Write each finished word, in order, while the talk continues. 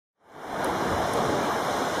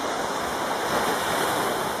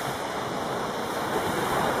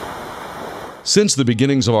Since the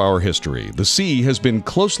beginnings of our history, the sea has been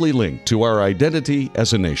closely linked to our identity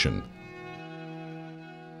as a nation.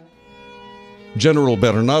 General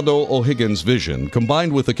Bernardo O'Higgins' vision,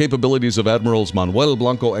 combined with the capabilities of Admirals Manuel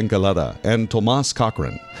Blanco Encalada and Tomás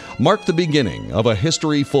Cochrane, marked the beginning of a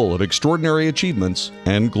history full of extraordinary achievements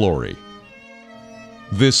and glory.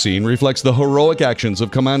 This scene reflects the heroic actions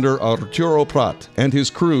of Commander Arturo Prat and his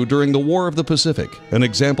crew during the War of the Pacific, an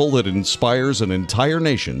example that inspires an entire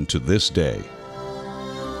nation to this day.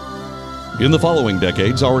 In the following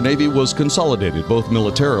decades, our Navy was consolidated both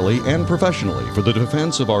militarily and professionally for the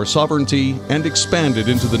defense of our sovereignty and expanded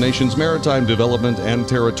into the nation's maritime development and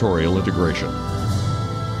territorial integration.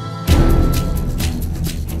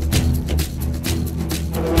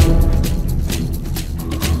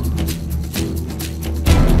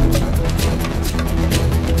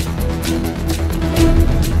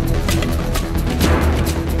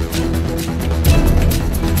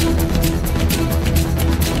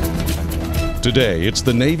 Today, it's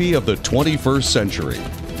the Navy of the 21st century.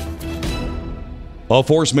 A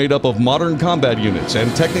force made up of modern combat units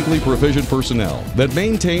and technically proficient personnel that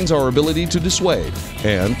maintains our ability to dissuade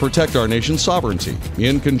and protect our nation's sovereignty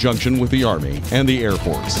in conjunction with the Army and the Air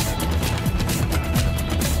Force.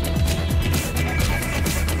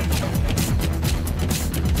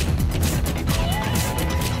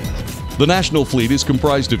 The National Fleet is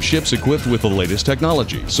comprised of ships equipped with the latest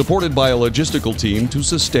technology, supported by a logistical team to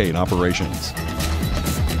sustain operations.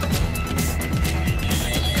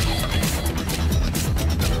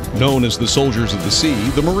 Known as the soldiers of the sea,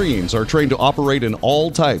 the Marines are trained to operate in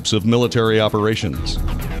all types of military operations.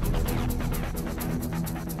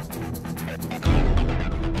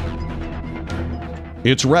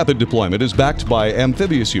 Its rapid deployment is backed by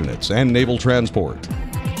amphibious units and naval transport.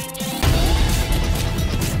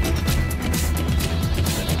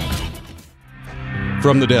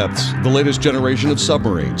 From the depths, the latest generation of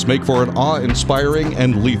submarines make for an awe-inspiring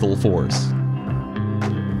and lethal force.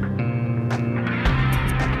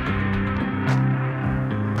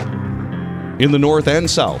 In the north and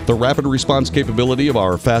south, the rapid response capability of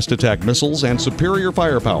our fast attack missiles and superior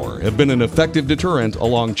firepower have been an effective deterrent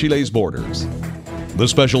along Chile's borders. The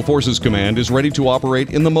Special Forces Command is ready to operate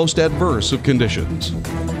in the most adverse of conditions.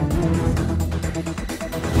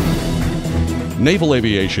 Naval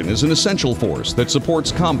aviation is an essential force that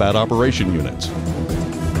supports combat operation units.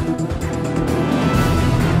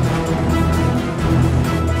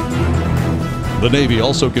 The Navy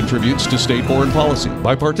also contributes to state foreign policy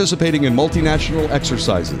by participating in multinational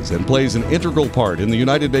exercises and plays an integral part in the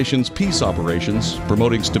United Nations peace operations,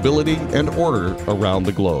 promoting stability and order around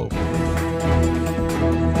the globe.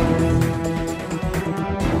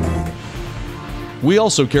 We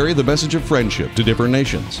also carry the message of friendship to different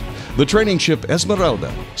nations. The training ship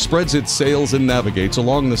Esmeralda spreads its sails and navigates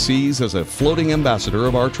along the seas as a floating ambassador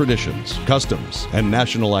of our traditions, customs, and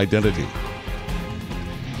national identity.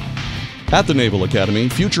 At the Naval Academy,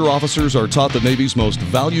 future officers are taught the Navy's most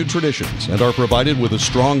valued traditions and are provided with a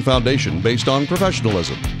strong foundation based on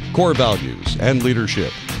professionalism, core values, and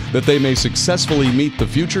leadership, that they may successfully meet the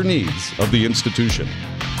future needs of the institution.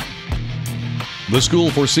 The School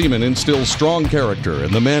for Seamen instills strong character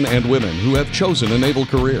in the men and women who have chosen a naval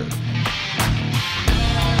career.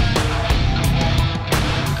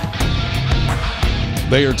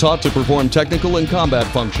 They are taught to perform technical and combat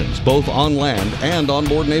functions both on land and on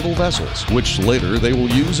board naval vessels, which later they will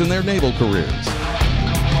use in their naval careers.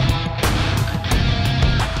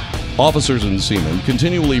 Officers and seamen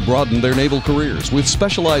continually broaden their naval careers with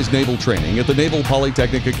specialized naval training at the Naval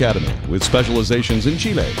Polytechnic Academy, with specializations in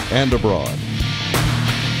Chile and abroad.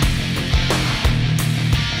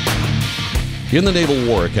 In the Naval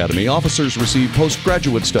War Academy, officers receive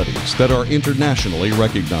postgraduate studies that are internationally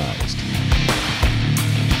recognized.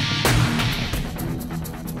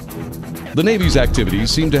 The Navy's activities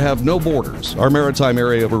seem to have no borders. Our maritime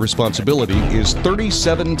area of responsibility is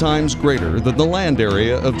 37 times greater than the land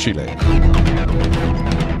area of Chile.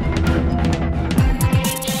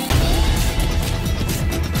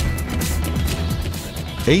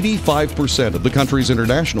 "85% of the country's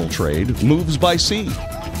international trade moves by sea.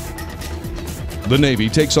 The Navy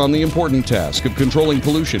takes on the important task of controlling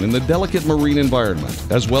pollution in the delicate marine environment,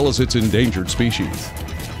 as well as its endangered species.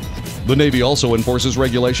 The Navy also enforces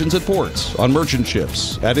regulations at ports, on merchant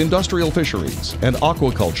ships, at industrial fisheries, and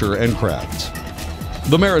aquaculture and crafts.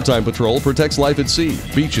 The Maritime Patrol protects life at sea,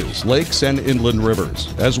 beaches, lakes, and inland rivers,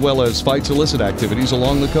 as well as fights illicit activities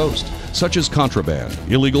along the coast, such as contraband,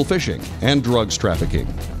 illegal fishing, and drugs trafficking.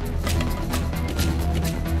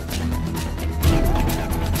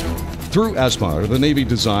 Through ASMAR, the Navy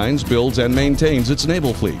designs, builds, and maintains its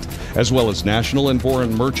naval fleet, as well as national and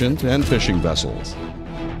foreign merchant and fishing vessels.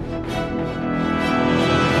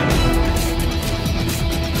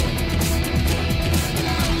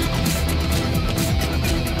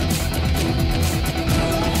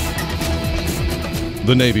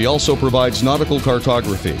 The Navy also provides nautical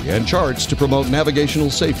cartography and charts to promote navigational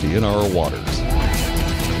safety in our waters.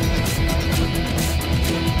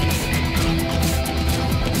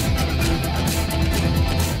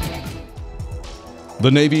 The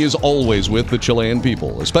Navy is always with the Chilean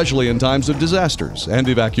people, especially in times of disasters and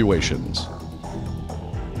evacuations.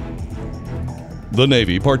 The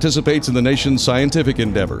Navy participates in the nation's scientific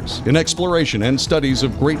endeavors, in exploration and studies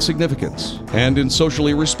of great significance, and in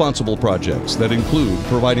socially responsible projects that include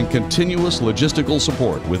providing continuous logistical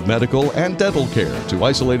support with medical and dental care to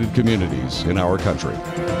isolated communities in our country.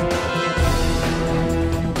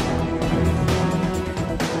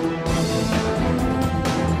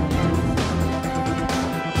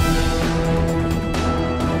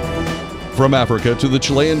 From Africa to the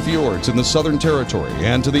Chilean fjords in the Southern Territory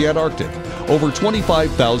and to the Antarctic, over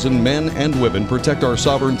 25,000 men and women protect our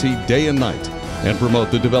sovereignty day and night and promote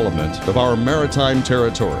the development of our maritime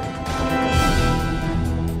territory.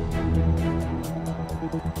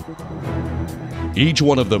 Each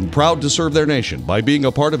one of them proud to serve their nation by being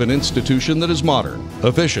a part of an institution that is modern,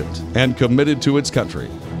 efficient, and committed to its country.